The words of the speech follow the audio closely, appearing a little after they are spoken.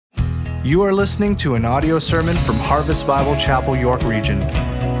You are listening to an audio sermon from Harvest Bible Chapel, York Region.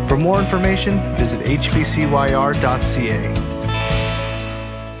 For more information, visit hbcyr.ca.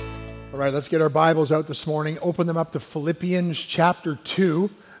 All right, let's get our Bibles out this morning. Open them up to Philippians chapter 2.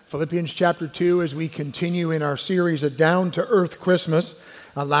 Philippians chapter 2 as we continue in our series, A Down to Earth Christmas.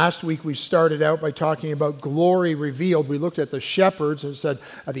 Last week we started out by talking about glory revealed. We looked at the shepherds and said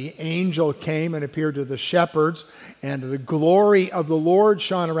the angel came and appeared to the shepherds, and the glory of the Lord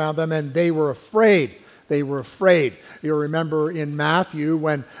shone around them, and they were afraid. They were afraid. You'll remember in Matthew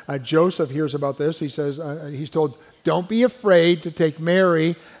when Joseph hears about this, he says, he's told, don't be afraid to take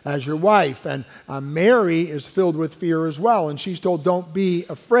Mary as your wife. And Mary is filled with fear as well, and she's told, don't be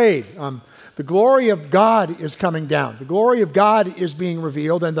afraid. The glory of God is coming down. The glory of God is being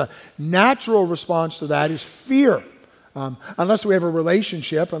revealed, and the natural response to that is fear. Unless we have a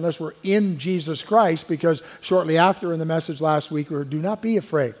relationship, unless we're in Jesus Christ, because shortly after in the message last week, we were, do not be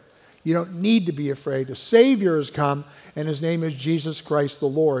afraid. You don't need to be afraid. A Savior has come, and His name is Jesus Christ the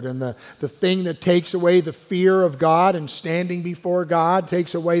Lord. And the thing that takes away the fear of God and standing before God,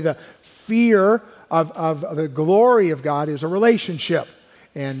 takes away the fear of the glory of God, is a relationship.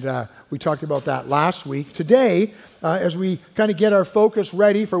 And we talked about that last week. Today, as we kind of get our focus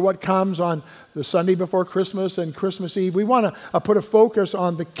ready for what comes on the Sunday before Christmas and Christmas Eve, we want to put a focus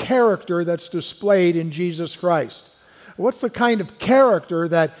on the character that's displayed in Jesus Christ. What's the kind of character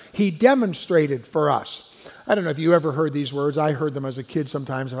that He demonstrated for us? I don't know if you ever heard these words. I heard them as a kid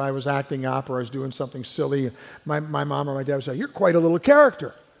sometimes if I was acting up or I was doing something silly. My mom or my dad would say, "You're quite a little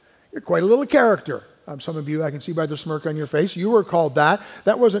character. You're quite a little character." Some of you, I can see by the smirk on your face, you were called that.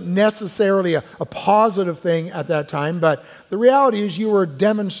 That wasn't necessarily a positive thing at that time, but the reality is you were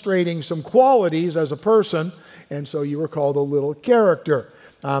demonstrating some qualities as a person, and so you were called a little character.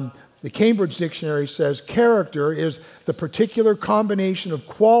 The Cambridge Dictionary says character is the particular combination of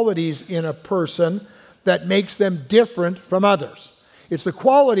qualities in a person that makes them different from others. It's the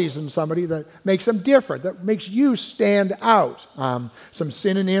qualities in somebody that makes them different, that makes you stand out. Some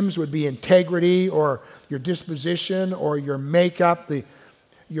synonyms would be integrity or your disposition or your makeup.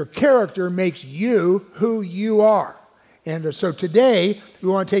 Your character makes you who you are. And so today we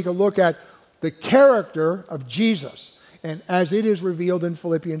want to take a look at the character of Jesus. And as it is revealed in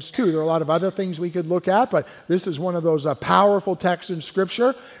Philippians 2, there are a lot of other things we could look at, but this is one of those powerful texts in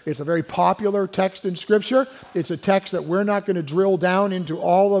Scripture. It's a very popular text in Scripture. It's a text that we're not going to drill down into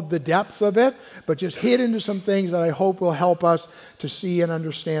all of the depths of it, but just hit into some things that I hope will help us to see and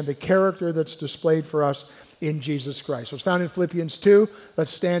understand the character that's displayed for us in Jesus Christ. So it's found in Philippians 2.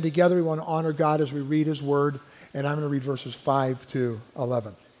 Let's stand together. We want to honor God as we read His Word, and I'm going to read verses 5 to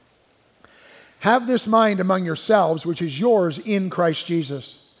 11. Have this mind among yourselves, which is yours in Christ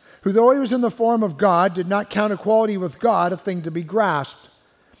Jesus, who though He was in the form of God, did not count equality with God a thing to be grasped,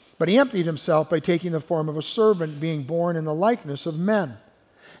 but He emptied Himself by taking the form of a servant, being born in the likeness of men.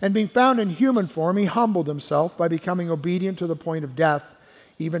 And being found in human form, He humbled Himself by becoming obedient to the point of death,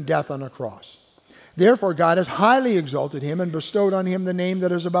 even death on a cross. Therefore God has highly exalted Him and bestowed on Him the name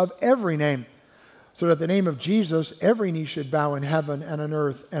that is above every name, so that the name of Jesus, every knee should bow in heaven and on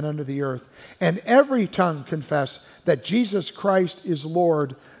earth and under the earth, and every tongue confess that Jesus Christ is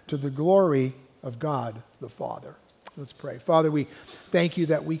Lord, to the glory of God the Father. Let's pray. Father, we thank You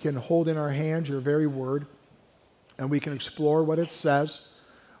that we can hold in our hands Your very word, and we can explore what it says,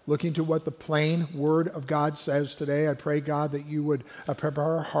 looking to what the plain word of God says today. I pray, God, that You would prepare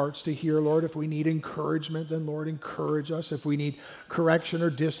our hearts to hear, Lord. If we need encouragement, then, Lord, encourage us. If we need correction or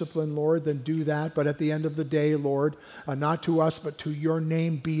discipline, Lord, then do that. But at the end of the day, Lord, not to us, but to Your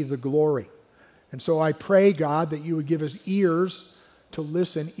name be the glory. And so I pray, God, that You would give us ears to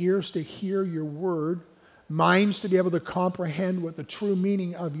listen, ears to hear Your word, minds to be able to comprehend what the true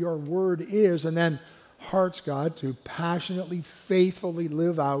meaning of Your word is, and then hearts, God, to passionately, faithfully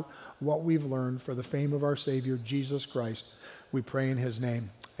live out what we've learned for the fame of our Savior, Jesus Christ. We pray in His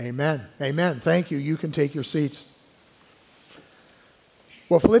name. Amen. Amen. Thank you. You can take your seats.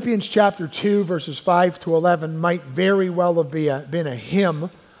 Well, Philippians chapter 2, verses 5 to 11 might very well have been a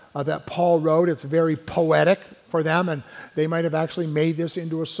hymn that Paul wrote. It's very poetic for them, and they might have actually made this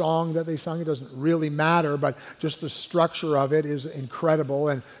into a song that they sung. It doesn't really matter, but just the structure of it is incredible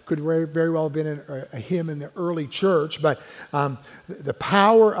and could very well have been a hymn in the early church. But the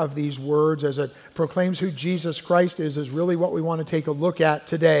power of these words as it proclaims who Jesus Christ is really what we want to take a look at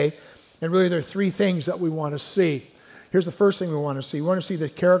today. And really there are three things that we want to see. Here's the first thing we want to see. We want to see the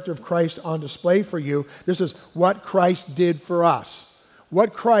character of Christ on display for you. This is what Christ did for us.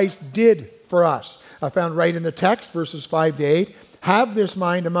 What Christ did for us. I found right in the text, verses 5 to 8. Have this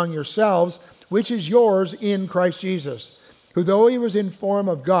mind among yourselves, which is yours in Christ Jesus, who though he was in form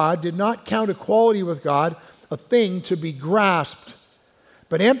of God, did not count equality with God a thing to be grasped,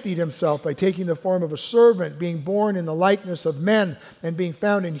 but emptied himself by taking the form of a servant, being born in the likeness of men, and being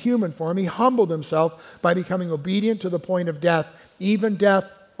found in human form. He humbled himself by becoming obedient to the point of death, even death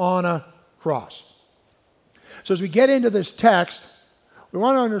on a cross. So as we get into this text, we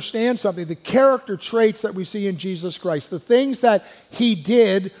want to understand something, the character traits that we see in Jesus Christ. The things that he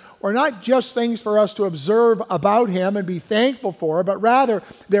did are not just things for us to observe about him and be thankful for, but rather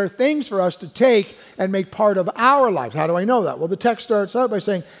they're things for us to take and make part of our lives. How do I know that? Well, the text starts out by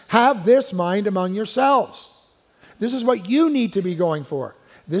saying, have this mind among yourselves. This is what you need to be going for.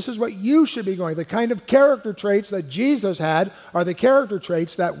 This is what you should be going. The kind of character traits that Jesus had are the character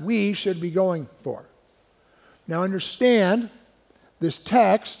traits that we should be going for. Now understand, this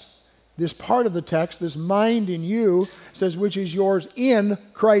text, this part of the text, this mind in you, says, which is yours in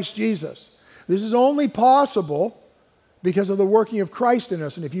Christ Jesus. This is only possible because of the working of Christ in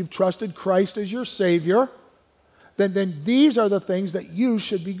us. And if you've trusted Christ as your Savior, then these are the things that you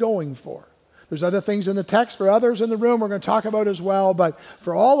should be going for. There's other things in the text for others in the room we're going to talk about as well, but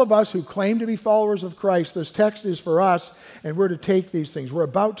for all of us who claim to be followers of Christ, this text is for us, and we're to take these things. We're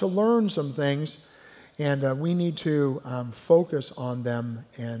about to learn some things, and we need to focus on them,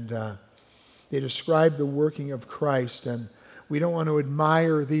 and they describe the working of Christ, and we don't want to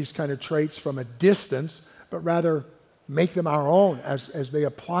admire these kind of traits from a distance, but rather make them our own as they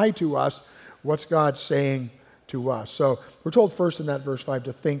apply to us. What's God saying to us? So we're told first in that verse 5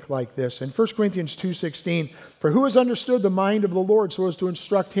 to think like this. In 1 Corinthians 2:16, for who has understood the mind of the Lord so as to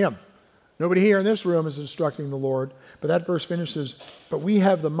instruct him? Nobody here in this room is instructing the Lord, but that verse finishes, but we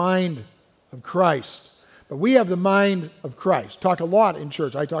have the mind of Christ. But we have the mind of Christ. Talk a lot in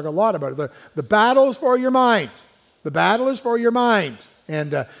church. I talk a lot about it. The battle is for your mind. The battle is for your mind.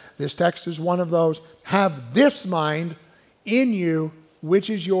 And this text is one of those. Have this mind in you, which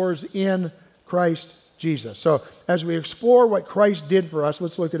is yours in Christ Jesus. So as we explore what Christ did for us,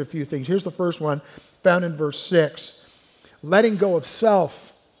 let's look at a few things. Here's the first one, found in verse 6. Letting go of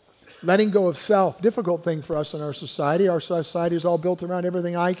self. Letting go of self, difficult thing for us in our society. Our society is all built around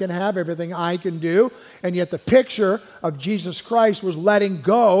everything I can have, everything I can do. And yet the picture of Jesus Christ was letting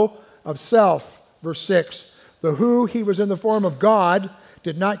go of self. Verse 6, the who he was in the form of God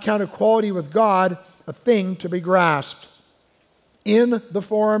did not count equality with God a thing to be grasped. In the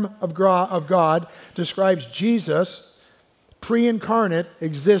form of God describes Jesus' pre-incarnate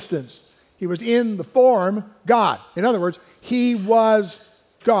existence. He was in the form God. In other words, he was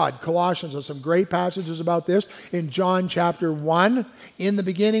God. Colossians has some great passages about this. In John chapter 1, in the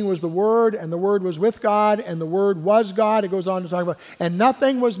beginning was the Word, and the Word was with God, and the Word was God. It goes on to talk about, and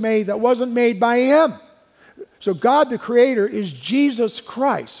nothing was made that wasn't made by him. So God the Creator is Jesus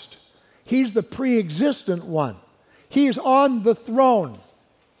Christ. He's the pre-existent one. He is on the throne.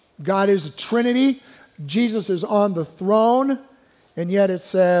 God is a Trinity. Jesus is on the throne, and yet it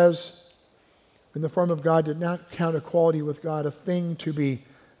says, in the form of God, did not count equality with God a thing to be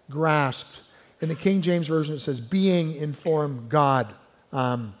grasped. In the King James Version, it says, being in form God.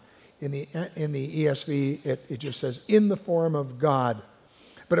 In the ESV, it just says, in the form of God.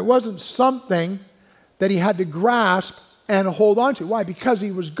 But it wasn't something that he had to grasp and hold on to. Why? Because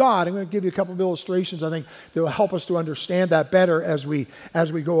he was God. I'm going to give you a couple of illustrations, I think, that will help us to understand that better as we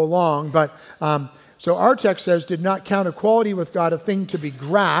go along. But so our text says, did not count equality with God a thing to be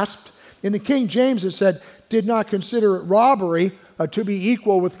grasped. In the King James, it said, did not consider it robbery to be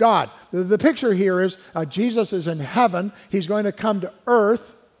equal with God. The picture here is Jesus is in heaven. He's going to come to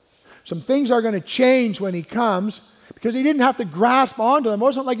earth. Some things are going to change when he comes because he didn't have to grasp onto them. It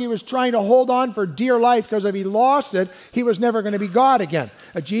wasn't like he was trying to hold on for dear life because if he lost it, he was never going to be God again.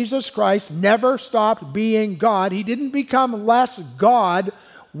 Jesus Christ never stopped being God. He didn't become less God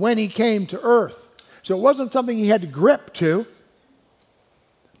when he came to earth. So it wasn't something he had to grip to.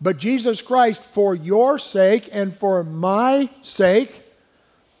 But Jesus Christ, for your sake and for my sake,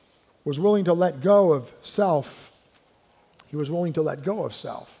 was willing to let go of self. He was willing to let go of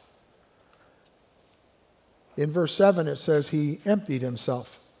self. In verse 7, it says he emptied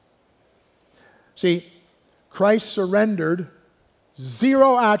himself. See, Christ surrendered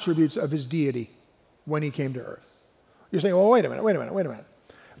 0 attributes of his deity when he came to earth. You're saying, well, wait a minute.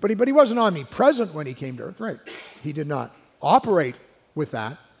 But he wasn't omnipresent when he came to earth, right? He did not operate with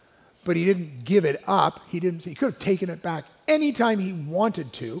that. But he didn't give it up. He could have taken it back anytime he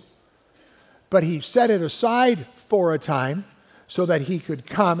wanted to, but he set it aside for a time so that he could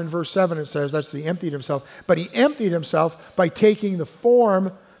come. In verse 7 it says, that's he emptied himself. But he emptied himself by taking the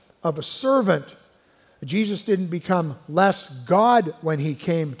form of a servant. Jesus didn't become less God when he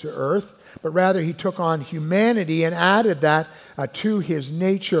came to earth, but rather he took on humanity and added that to his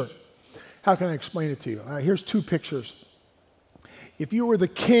nature. How can I explain it to you? Here's two pictures. If you were the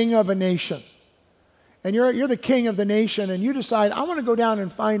king of a nation, and you're the king of the nation, and you decide, I want to go down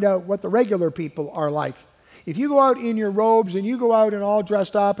and find out what the regular people are like. If you go out in your robes, and you go out and all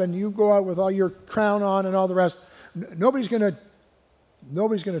dressed up, and you go out with all your crown on and all the rest, nobody's going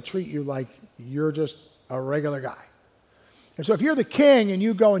to treat you like you're just a regular guy. And so if you're the king, and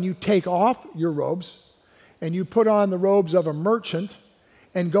you go and you take off your robes, and you put on the robes of a merchant,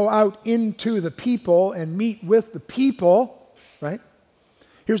 and go out into the people and meet with the people, right?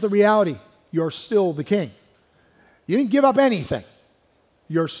 Here's the reality. You're still the king. You didn't give up anything.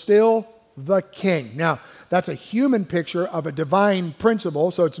 You're still the king. Now, that's a human picture of a divine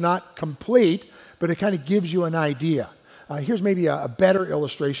principle, so it's not complete, but it kind of gives you an idea. Here's maybe a better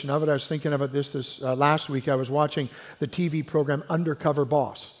illustration of it. I was thinking of it this last week. I was watching the TV program Undercover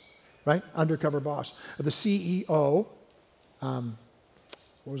Boss, right? Undercover Boss. The CEO, what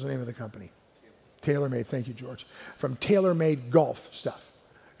was the name of the company? TaylorMade. Thank you, George. From TaylorMade Golf stuff.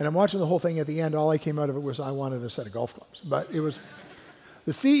 And I'm watching the whole thing. At the end, all I came out of it was I wanted a set of golf clubs. But it was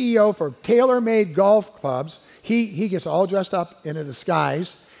the CEO for TaylorMade Golf Clubs. He gets all dressed up in a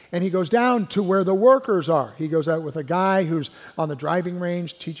disguise, and he goes down to where the workers are. He goes out with a guy who's on the driving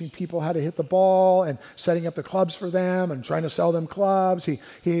range teaching people how to hit the ball and setting up the clubs for them and trying to sell them clubs. He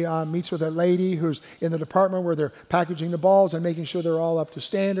meets with a lady who's in the department where they're packaging the balls and making sure they're all up to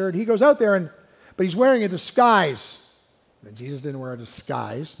standard. He goes out there, but he's wearing a disguise. And Jesus didn't wear a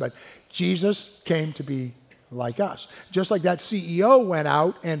disguise, but Jesus came to be like us. Just like that CEO went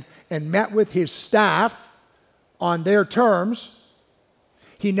out and met with his staff on their terms,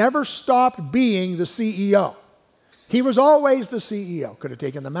 he never stopped being the CEO. He was always the CEO. Could have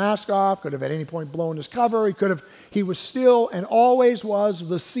taken the mask off, could have at any point blown his cover, he was still and always was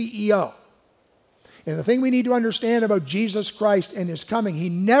the CEO. And the thing we need to understand about Jesus Christ and his coming, he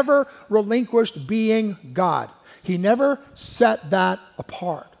never relinquished being God. He never set that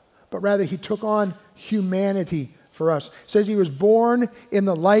apart, but rather he took on humanity for us. It says he was born in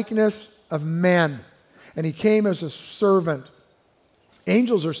the likeness of men, and he came as a servant.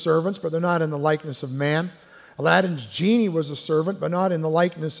 Angels are servants, but they're not in the likeness of man. Aladdin's genie was a servant, but not in the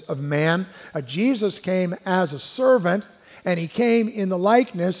likeness of man. Jesus came as a servant, and he came in the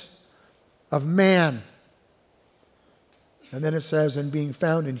likeness of man. And then it says, and being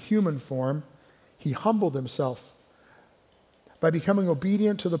found in human form, he humbled himself by becoming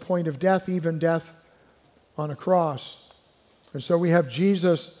obedient to the point of death, even death on a cross. And so we have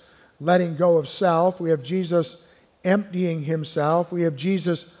Jesus letting go of self. We have Jesus emptying himself. We have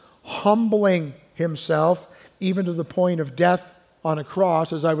Jesus humbling himself, even to the point of death on a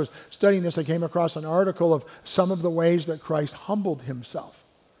cross. As I was studying this, I came across an article of some of the ways that Christ humbled himself.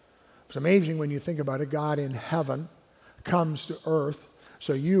 It's amazing when you think about it. God in heaven comes to earth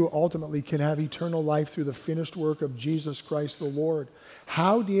so you ultimately can have eternal life through the finished work of Jesus Christ the Lord.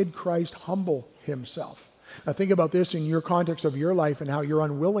 How did Christ humble himself? Now think about this in your context of your life and how you're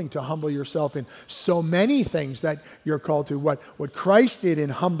unwilling to humble yourself in so many things that you're called to. What Christ did in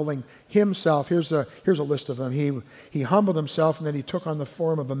humbling himself, here's a list of them. He humbled himself, and then he took on the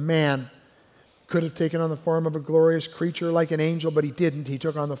form of a man. Could have taken on the form of a glorious creature like an angel, but he didn't. He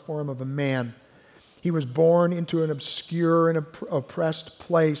took on the form of a man. He was born into an obscure and oppressed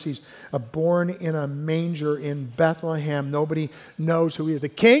place. He's born in a manger in Bethlehem. Nobody knows who he is. The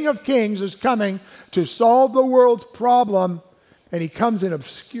King of Kings is coming to solve the world's problem, and he comes in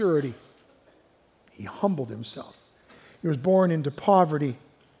obscurity. He humbled himself. He was born into poverty.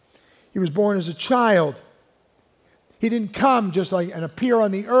 He was born as a child. He didn't come just like and appear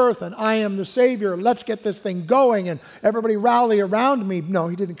on the earth and I am the Savior. Let's get this thing going and everybody rally around me. No,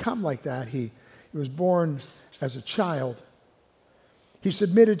 he didn't come like that. He was born as a child. He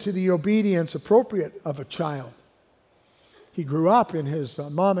submitted to the obedience appropriate of a child. He grew up in his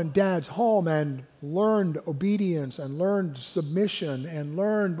mom and dad's home and learned obedience and learned submission and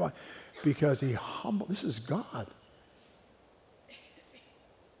learned because he humbled. This is God.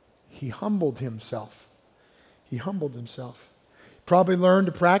 He humbled himself. He humbled himself. Probably learned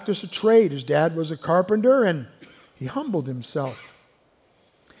to practice a trade. His dad was a carpenter and he humbled himself.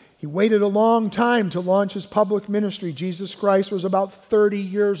 He waited a long time to launch his public ministry. Jesus Christ was about 30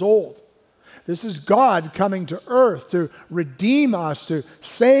 years old. This is God coming to earth to redeem us, to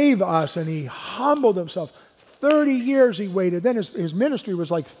save us, and he humbled himself. 30 years he waited. Then his ministry was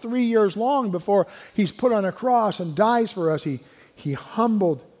like 3 years long before he's put on a cross and dies for us. He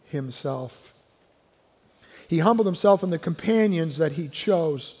humbled himself. He humbled himself in the companions that he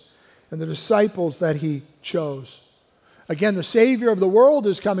chose and the disciples that he chose. Again, the Savior of the world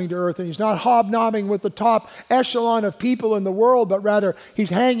is coming to earth, and he's not hobnobbing with the top echelon of people in the world, but rather he's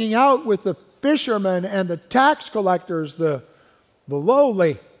hanging out with the fishermen and the tax collectors, the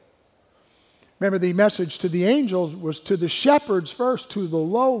lowly. Remember, the message to the angels was to the shepherds first, to the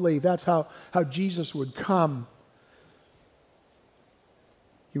lowly. That's how Jesus would come.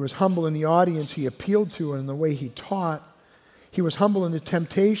 He was humble in the audience he appealed to and in the way he taught. He was humble in the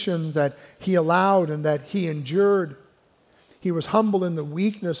temptation that he allowed and that he endured. He was humble in the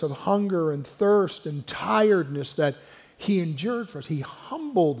weakness of hunger and thirst and tiredness that he endured for us. He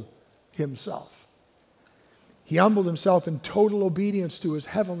humbled himself. He humbled himself in total obedience to his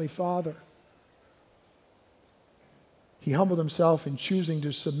heavenly Father. He humbled himself in choosing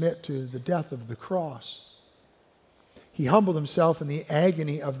to submit to the death of the cross. He humbled himself in the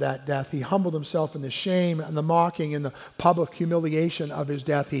agony of that death. He humbled himself in the shame and the mocking and the public humiliation of his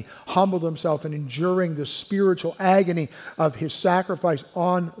death. He humbled himself in enduring the spiritual agony of his sacrifice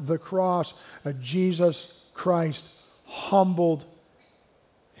on the cross. Jesus Christ humbled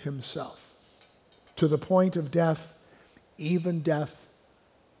himself to the point of death, even death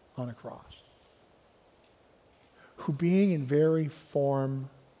on a cross. Who being in very form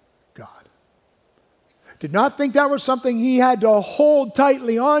God. Did not think that was something he had to hold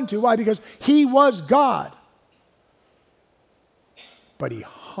tightly onto. Why? Because he was God. But he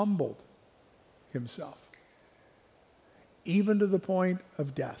humbled himself, even to the point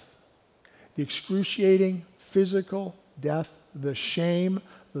of death. The excruciating physical death, the shame,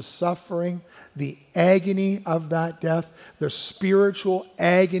 the suffering, the agony of that death, the spiritual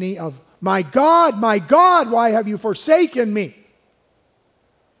agony of, my God, why have you forsaken me?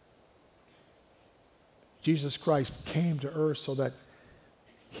 Jesus Christ came to earth so that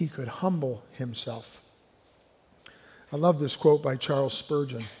he could humble himself. I love this quote by Charles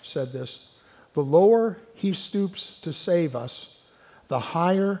Spurgeon. Said this, "The lower he stoops to save us, the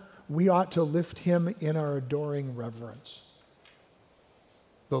higher we ought to lift him in our adoring reverence."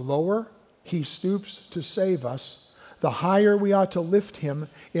 The lower he stoops to save us, the higher we ought to lift him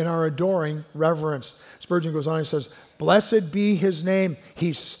in our adoring reverence. Spurgeon goes on and says, "Blessed be his name.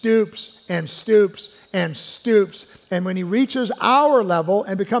 He stoops and stoops and stoops. And when he reaches our level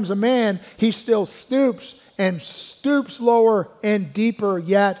and becomes a man, he still stoops and stoops lower and deeper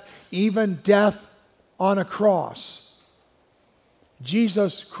yet, even death on a cross."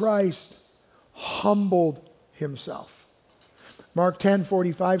 Jesus Christ humbled himself. Mark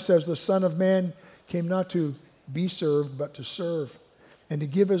 10:45 says, "The Son of Man came not to be served, but to serve, and to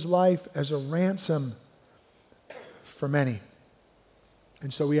give his life as a ransom for many."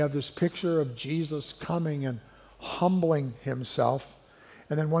 And so we have this picture of Jesus coming and humbling himself.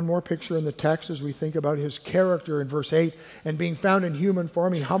 And then one more picture in the text as we think about his character in verse 8. "And being found in human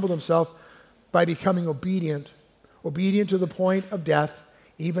form, he humbled himself by becoming obedient to the point of death,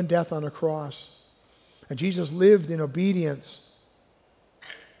 even death on a cross." And Jesus lived in obedience.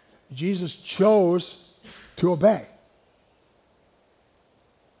 Jesus chose to obey.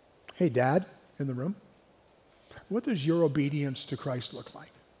 Hey, Dad, in the room, what does your obedience to Christ look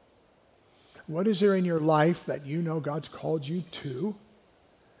like? What is there in your life that you know God's called you to?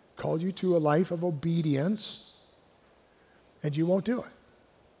 Called you to a life of obedience, and you won't do it?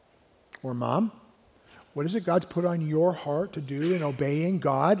 Or Mom, what is it God's put on your heart to do in obeying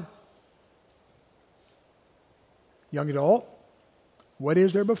God? Young adult, what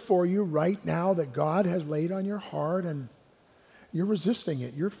is there before you right now that God has laid on your heart and you're resisting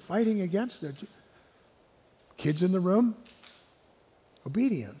it, you're fighting against it? Kids in the room,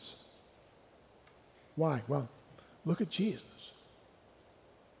 obedience. Why? Well, look at Jesus.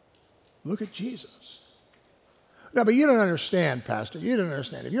 Look at Jesus. No, but you don't understand, Pastor. You don't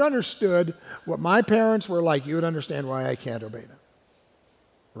understand. If you understood what my parents were like, you would understand why I can't obey them.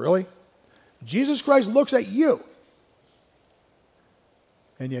 Really? Jesus Christ looks at you,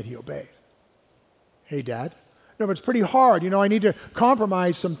 and yet he obeyed. Hey, Dad. No, but it's pretty hard. I need to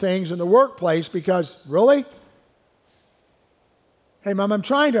compromise some things in the workplace because, really? Hey, Mom, I'm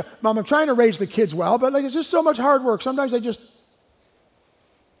trying to raise the kids well, but it's just so much hard work. Sometimes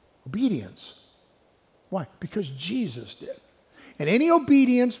obedience. Why? Because Jesus did. And any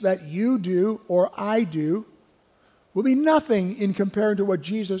obedience that you do or I do will be nothing in comparison to what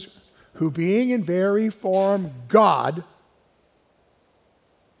Jesus, who being in very form God,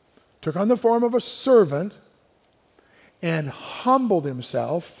 took on the form of a servant and humbled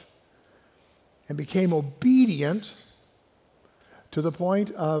himself and became obedient to the point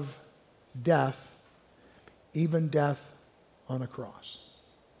of death, even death on a cross.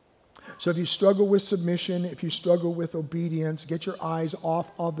 So if you struggle with submission, if you struggle with obedience, get your eyes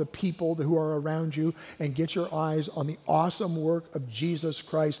off of the people who are around you and get your eyes on the awesome work of Jesus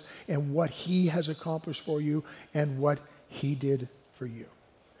Christ and what he has accomplished for you and what he did for you.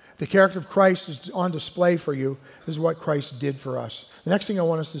 The character of Christ is on display for you. This is what Christ did for us. The next thing I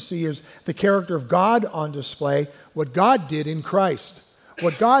want us to see is the character of God on display, what God did in Christ.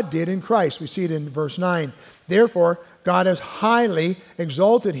 What God did in Christ. We see it in verse 9. Therefore, God has highly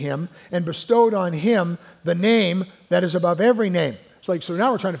exalted him and bestowed on him the name that is above every name. It's like, so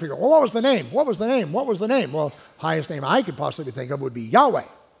now we're trying to figure out, well, what was the name? What was the name? What was the name? Well, highest name I could possibly think of would be Yahweh.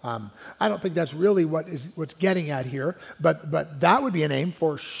 I don't think that's really what's getting at here, but that would be a name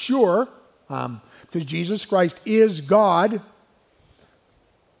for sure, because Jesus Christ is God.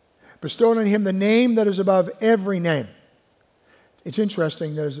 Bestowed on him the name that is above every name. It's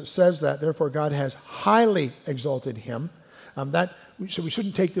interesting that as it says that, therefore God has highly exalted him. So we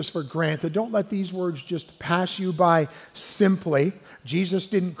shouldn't take this for granted. Don't let these words just pass you by simply. Jesus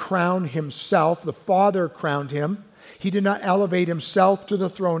didn't crown himself. The Father crowned him. He did not elevate himself to the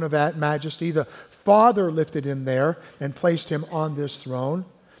throne of majesty. The Father lifted him there and placed him on this throne.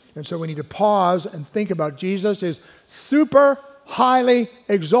 And so we need to pause and think about Jesus is super highly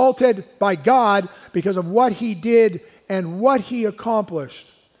exalted by God because of what he did and what he accomplished.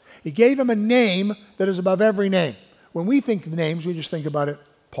 He gave him a name that is above every name. When we think of names, we just think about it,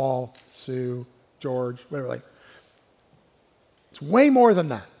 Paul, Sue, George, whatever. It's way more than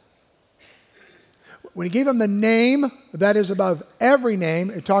that. When he gave him the name that is above every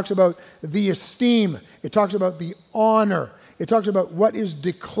name, it talks about the esteem. It talks about the honor. It talks about what is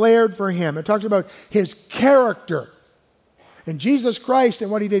declared for him. It talks about his character. And Jesus Christ and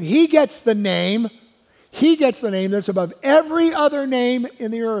what he did, he gets the name that's above every other name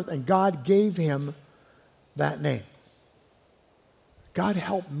in the earth. And God gave him that name. God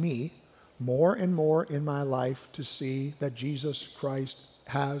helped me more and more in my life to see that Jesus Christ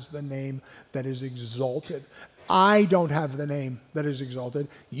has the name that is exalted. I don't have the name that is exalted.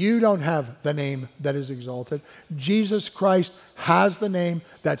 You don't have the name that is exalted. Jesus Christ has the name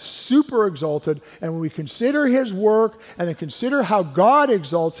that's super exalted. And when we consider his work and then consider how God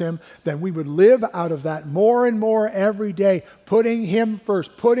exalts him, then we would live out of that more and more every day, putting him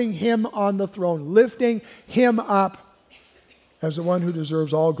first, putting him on the throne, lifting him up as the one who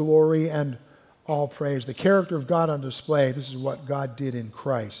deserves all glory and all praise. The character of God on display. This is what God did in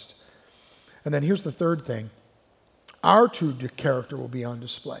Christ. And then here's the third thing. Our true character will be on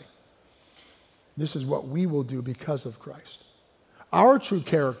display. This is what we will do because of Christ. Our true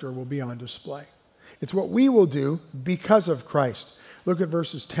character will be on display. It's what we will do because of Christ. Look at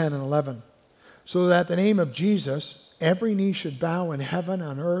verses 10 and 11. So that the name of Jesus, every knee should bow in heaven,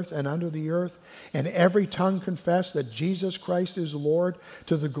 on earth, and under the earth, and every tongue confess that Jesus Christ is Lord,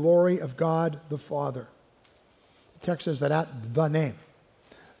 to the glory of God the Father. The text says that at the name,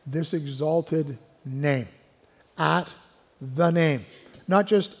 this exalted name, at the name, not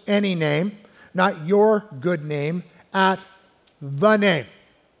just any name, not your good name, at the name.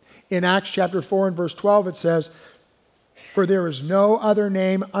 In Acts chapter 4 and verse 12 it says, for there is no other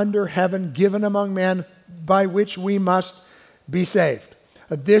name under heaven given among men by which we must be saved.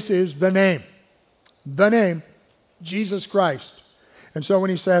 This is the name, Jesus Christ. And so when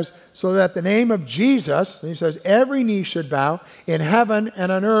he says, so that the name of Jesus, and he says, every knee should bow in heaven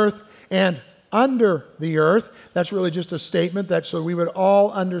and on earth and under the earth. That's really just a statement that so we would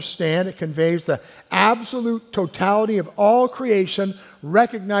all understand. It conveys the absolute totality of all creation,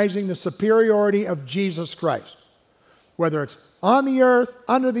 recognizing the superiority of Jesus Christ. Whether it's on the earth,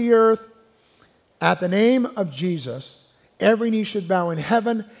 under the earth, at the name of Jesus, every knee should bow in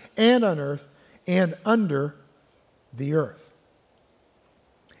heaven and on earth and under the earth.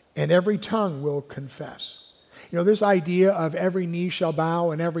 And every tongue will confess. You know, this idea of every knee shall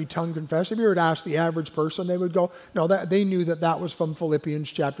bow and every tongue confess, if you were to ask the average person, they would go, no, they knew that was from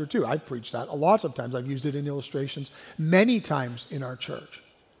Philippians chapter 2. I've preached that lots of times. I've used it in illustrations many times in our church.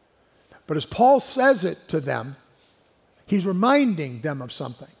 But as Paul says it to them, he's reminding them of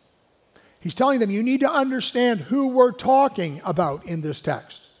something. He's telling them, you need to understand who we're talking about in this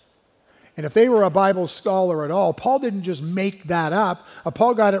text. And if they were a Bible scholar at all, Paul didn't just make that up.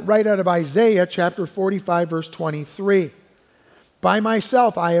 Paul got it right out of Isaiah chapter 45, verse 23. By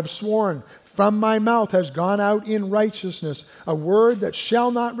myself I have sworn, from my mouth has gone out in righteousness a word that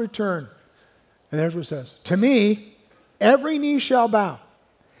shall not return. And there's what it says. To me, every knee shall bow,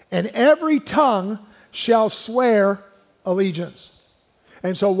 and every tongue shall swear allegiance.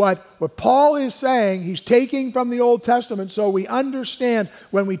 And so what Paul is saying, he's taking from the Old Testament so we understand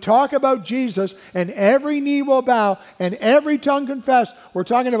when we talk about Jesus and every knee will bow and every tongue confess, we're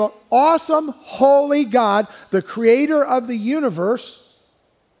talking about awesome, holy God, the creator of the universe.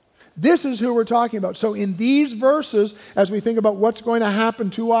 This is who we're talking about. So in these verses, as we think about what's going to happen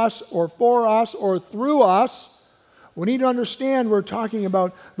to us or for us or through us, we need to understand we're talking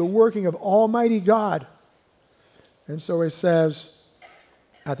about the working of Almighty God. And so it says,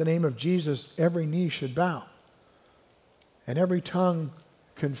 at the name of Jesus, every knee should bow and every tongue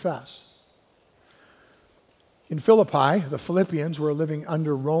confess. In Philippi, the Philippians were living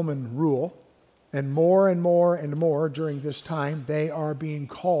under Roman rule, and more and more during this time, they are being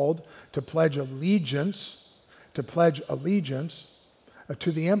called to pledge allegiance to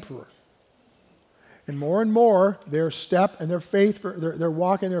the emperor. And more, their step and their faith, their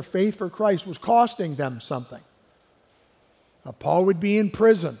walk in their faith for Christ was costing them something. Paul would be in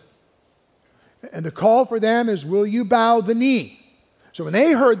prison. And the call for them is, will you bow the knee? So when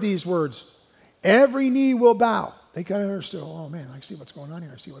they heard these words, every knee will bow, they kind of understood, oh man, I see what's going on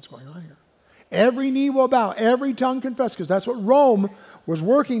here. Every knee will bow, every tongue confess, because that's what Rome was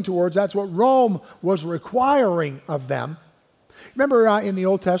working towards. That's what Rome was requiring of them. Remember in the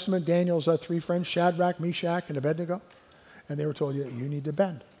Old Testament, Daniel's three friends, Shadrach, Meshach, and Abednego? And they were told, you need to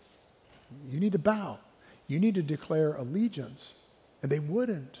bend. You need to bow. You need to declare allegiance. And they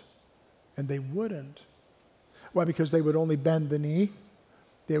wouldn't. Why? Because they would only bend the knee.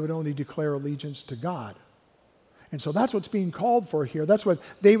 They would only declare allegiance to God. And so that's what's being called for here. That's what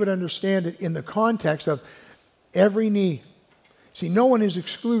they would understand it in the context of every knee. See, no one is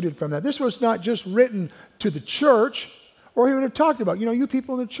excluded from that. This was not just written to the church, or he would have talked about, you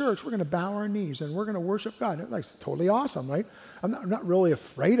people in the church, we're going to bow our knees and we're going to worship God. That's totally awesome, right? I'm not really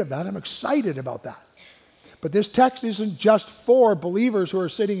afraid of that. I'm excited about that. But this text isn't just for believers who are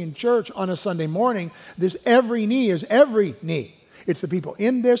sitting in church on a Sunday morning. This every knee is every knee. It's the people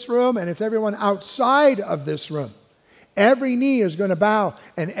in this room and it's everyone outside of this room. Every knee is going to bow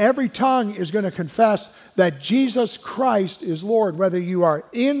and every tongue is going to confess that Jesus Christ is Lord, whether you are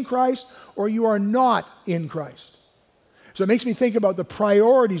in Christ or you are not in Christ. So it makes me think about the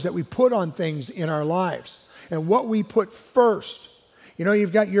priorities that we put on things in our lives and what we put first.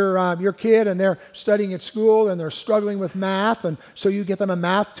 You've got your kid and they're studying at school and they're struggling with math, and so you get them a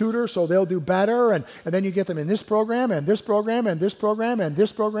math tutor so they'll do better, and then you get them in this program and this program and this program and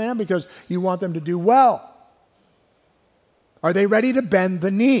this program because you want them to do well. Are they ready to bend the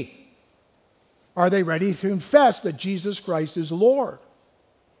knee? Are they ready to confess that Jesus Christ is Lord?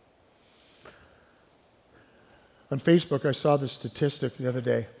 On Facebook, I saw this statistic the other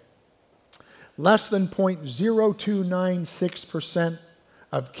day. Less than 0.0296%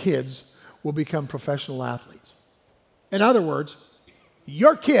 of kids will become professional athletes. In other words,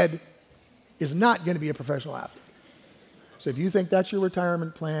 your kid is not going to be a professional athlete. So if you think that's your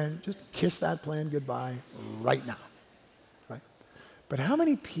retirement plan, just kiss that plan goodbye right now. Right? But how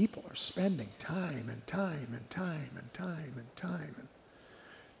many people are spending time and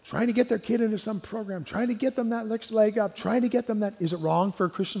trying to get their kid into some program, trying to get them that next leg up, trying to get them that. Is it wrong for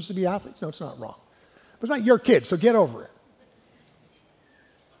Christians to be athletes? No, it's not wrong. But it's not your kid, so get over it.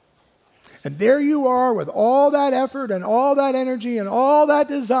 And there you are with all that effort and all that energy and all that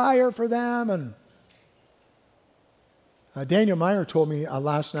desire for them. And Daniel Meyer told me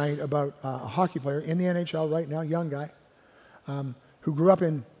last night about a hockey player in the NHL right now, young guy, who grew up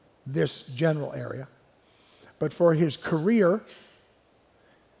in this general area. But for his career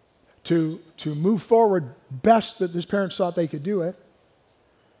to move forward best that his parents thought they could do it,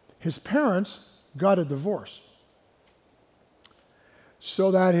 his parents got a divorce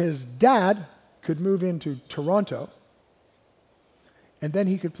so that his dad could move into Toronto and then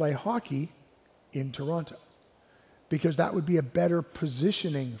he could play hockey in Toronto because that would be a better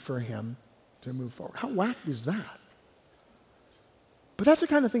positioning for him to move forward. How whack is that? But that's the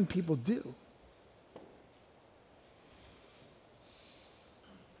kind of thing people do.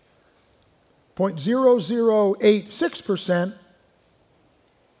 .0086%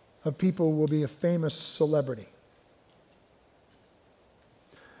 of people will be a famous celebrity.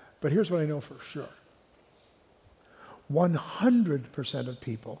 But here's what I know for sure. 100% of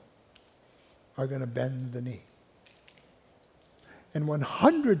people are going to bend the knee. And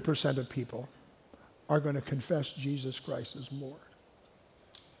 100% of people are going to confess Jesus Christ as Lord.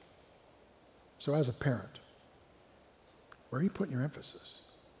 So as a parent, where are you putting your emphasis?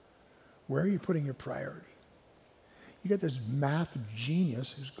 Where are you putting your priority? You got this math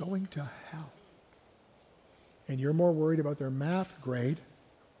genius who's going to hell. And you're more worried about their math grade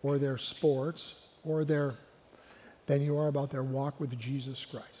or their sports or than than you are about their walk with Jesus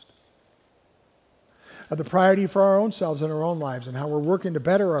Christ. The priority for our own selves and our own lives and how we're working to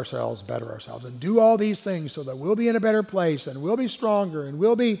better ourselves, and do all these things so that we'll be in a better place and we'll be stronger and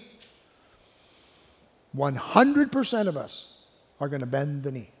we'll be 100% of us are going to bend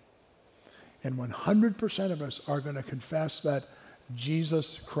the knee. And 100% of us are going to confess that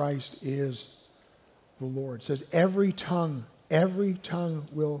Jesus Christ is the Lord. It says every tongue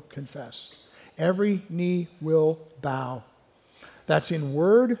will confess. Every knee will bow. That's in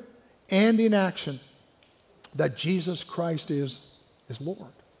word and in action, that Jesus Christ is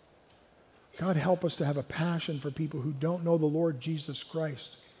Lord. God, help us to have a passion for people who don't know the Lord Jesus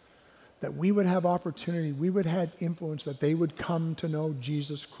Christ, that we would have opportunity, we would have influence, that they would come to know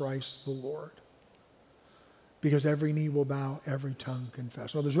Jesus Christ the Lord. Because every knee will bow, every tongue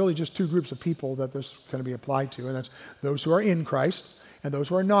confess. Well, there's really just two groups of people that this is going to be applied to, and that's those who are in Christ and those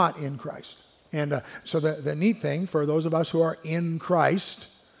who are not in Christ. And so the neat thing for those of us who are in Christ,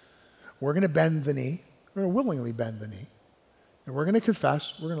 we're going to bend the knee. We're going to willingly bend the knee. And we're going to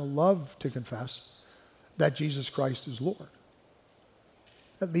confess, we're going to love to confess that Jesus Christ is Lord.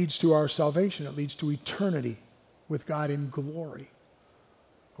 That leads to our salvation. It leads to eternity with God in glory.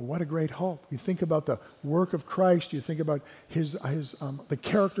 What a great hope. You think about the work of Christ. You think about the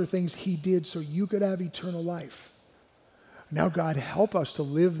character things he did so you could have eternal life. Now, God, help us to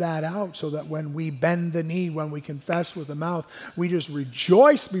live that out so that when we bend the knee, when we confess with the mouth, we just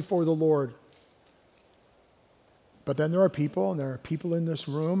rejoice before the Lord. But then there are people, and there are people in this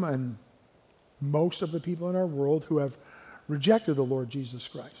room, and most of the people in our world who have rejected the Lord Jesus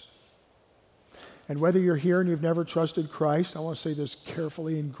Christ. And whether you're here and you've never trusted Christ, I want to say this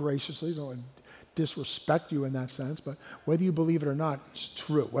carefully and graciously, I don't want to disrespect you in that sense, but whether you believe it or not, it's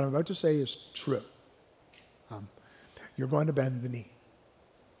true. What I'm about to say is true. You're going to bend the knee.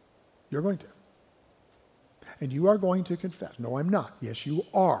 You're going to. And you are going to confess. No, I'm not. Yes, you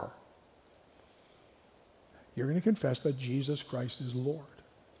are. You're going to confess that Jesus Christ is Lord.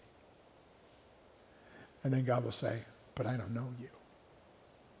 And then God will say, but I don't know you.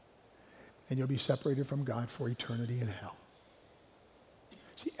 And you'll be separated from God for eternity in hell.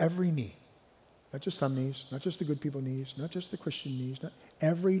 See, every knee, not just some knees, not just the good people knees, not just the Christian knees,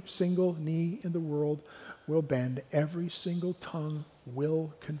 every single knee in the world will bend. Every single tongue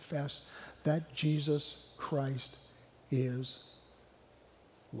will confess that Jesus Christ is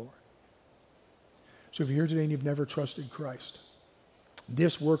Lord. So if you're here today and you've never trusted Christ,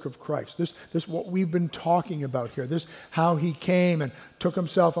 this work of Christ, this what we've been talking about here, this how he came and took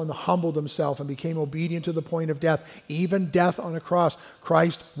himself and humbled himself and became obedient to the point of death, even death on a cross.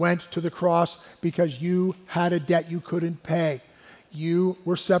 Christ went to the cross because you had a debt you couldn't pay. You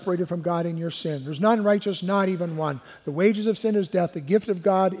were separated from God in your sin. There's none righteous, not even one. The wages of sin is death. The gift of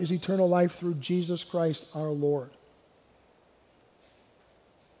God is eternal life through Jesus Christ our Lord.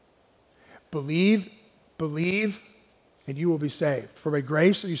 Believe, and you will be saved. For by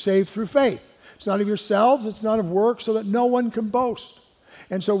grace are you saved through faith. It's not of yourselves, it's not of works, so that no one can boast.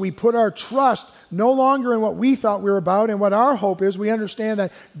 And so we put our trust no longer in what we thought we were about and what our hope is. We understand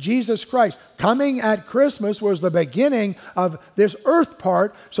that Jesus Christ coming at Christmas was the beginning of this earth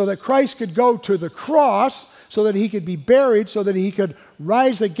part so that Christ could go to the cross, so that he could be buried, so that he could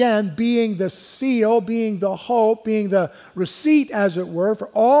rise again, being the seal, being the hope, being the receipt, as it were, for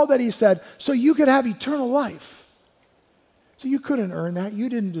all that he said, so you could have eternal life. So you couldn't earn that. You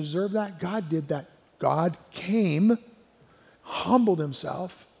didn't deserve that. God did that. God came, humbled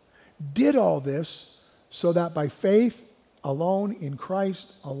himself, did all this so that by faith alone, in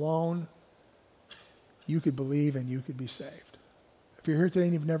Christ alone, you could believe and you could be saved. If you're here today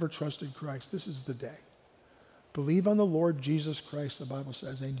and you've never trusted Christ, this is the day. Believe on the Lord Jesus Christ, the Bible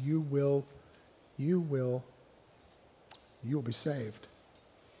says, and you will be saved.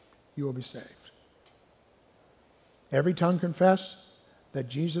 You will be saved. Every tongue confess that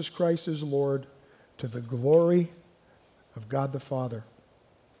Jesus Christ is Lord, to the glory of God the Father.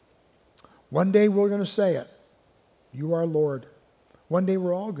 One day we're going to say it. You are Lord. One day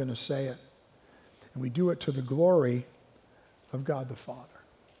we're all going to say it. And we do it to the glory of God the Father.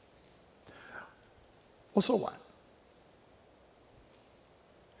 Well, so what?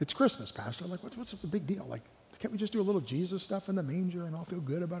 It's Christmas, Pastor. Like, what's the big deal? Like, can't we just do a little Jesus stuff in the manger and all feel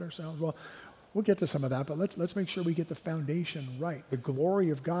good about ourselves? Well, we'll get to some of that, but let's make sure we get the foundation right. The glory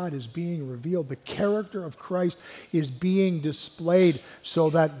of God is being revealed. The character of Christ is being displayed so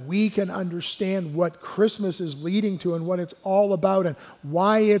that we can understand what Christmas is leading to and what it's all about and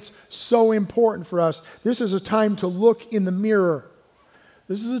why it's so important for us. This is a time to look in the mirror.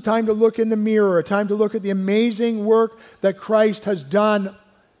 This is a time to look in the mirror, a time to look at the amazing work that Christ has done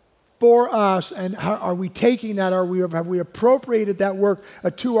for us, and how are we taking that? Have we appropriated that work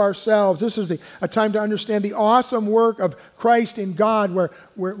to ourselves? This is a time to understand the awesome work of Christ in God,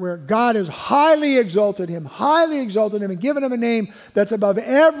 where God has highly exalted him, and given him a name that's above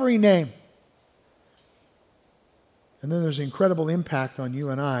every name. And then there's incredible impact on you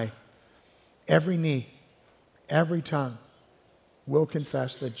and I. Every knee, every tongue will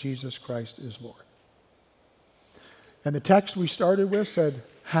confess that Jesus Christ is Lord. And the text we started with said,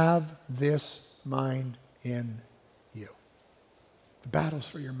 have this mind in you. The battle's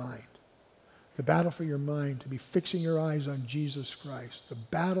for your mind. The battle for your mind to be fixing your eyes on Jesus Christ. The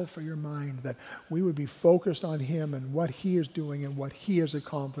battle for your mind that we would be focused on him and what he is doing and what he has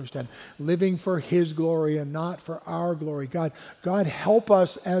accomplished and living for his glory and not for our glory. God help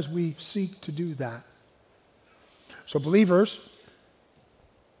us as we seek to do that. So believers,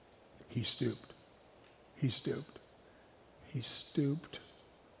 he stooped. He stooped. He stooped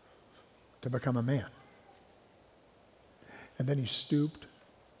to become a man. And then he stooped,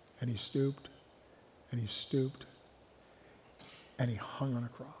 and he stooped, and he stooped, and he hung on a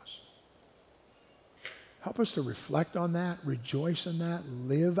cross. Help us to reflect on that, rejoice in that,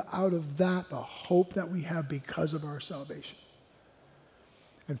 live out of that, the hope that we have because of our salvation.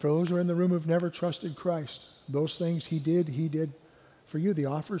 And for those who are in the room who've never trusted Christ, those things he did for you. The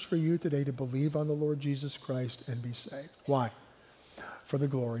offer is for you today to believe on the Lord Jesus Christ and be saved. Why? For the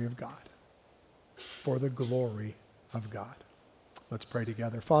glory of God. For the glory of God. Let's pray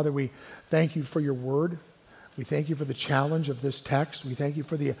together. Father, we thank you for your word. We thank you for the challenge of this text. We thank you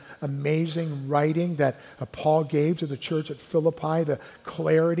for the amazing writing that Paul gave to the church at Philippi, the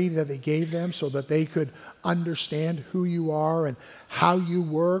clarity that they gave them so that they could understand who you are and how you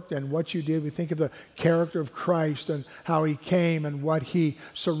worked and what you did. We think of the character of Christ and how he came and what he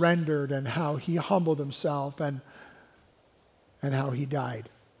surrendered and how he humbled himself and how he died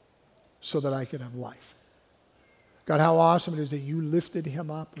so that I could have life. God, how awesome it is that you lifted him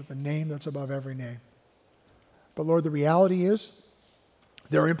up with a name that's above every name. But Lord, the reality is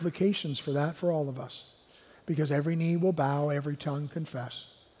there are implications for that for all of us, because every knee will bow, every tongue confess.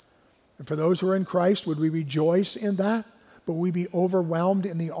 And for those who are in Christ, would we rejoice in that? But we be overwhelmed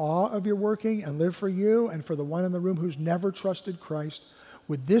in the awe of your working and live for you? And for the one in the room who's never trusted Christ,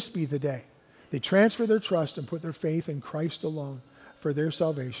 would this be the day they transfer their trust and put their faith in Christ alone for their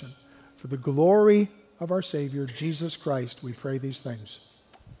salvation? For the glory of our Savior, Jesus Christ, we pray these things.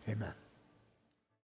 Amen.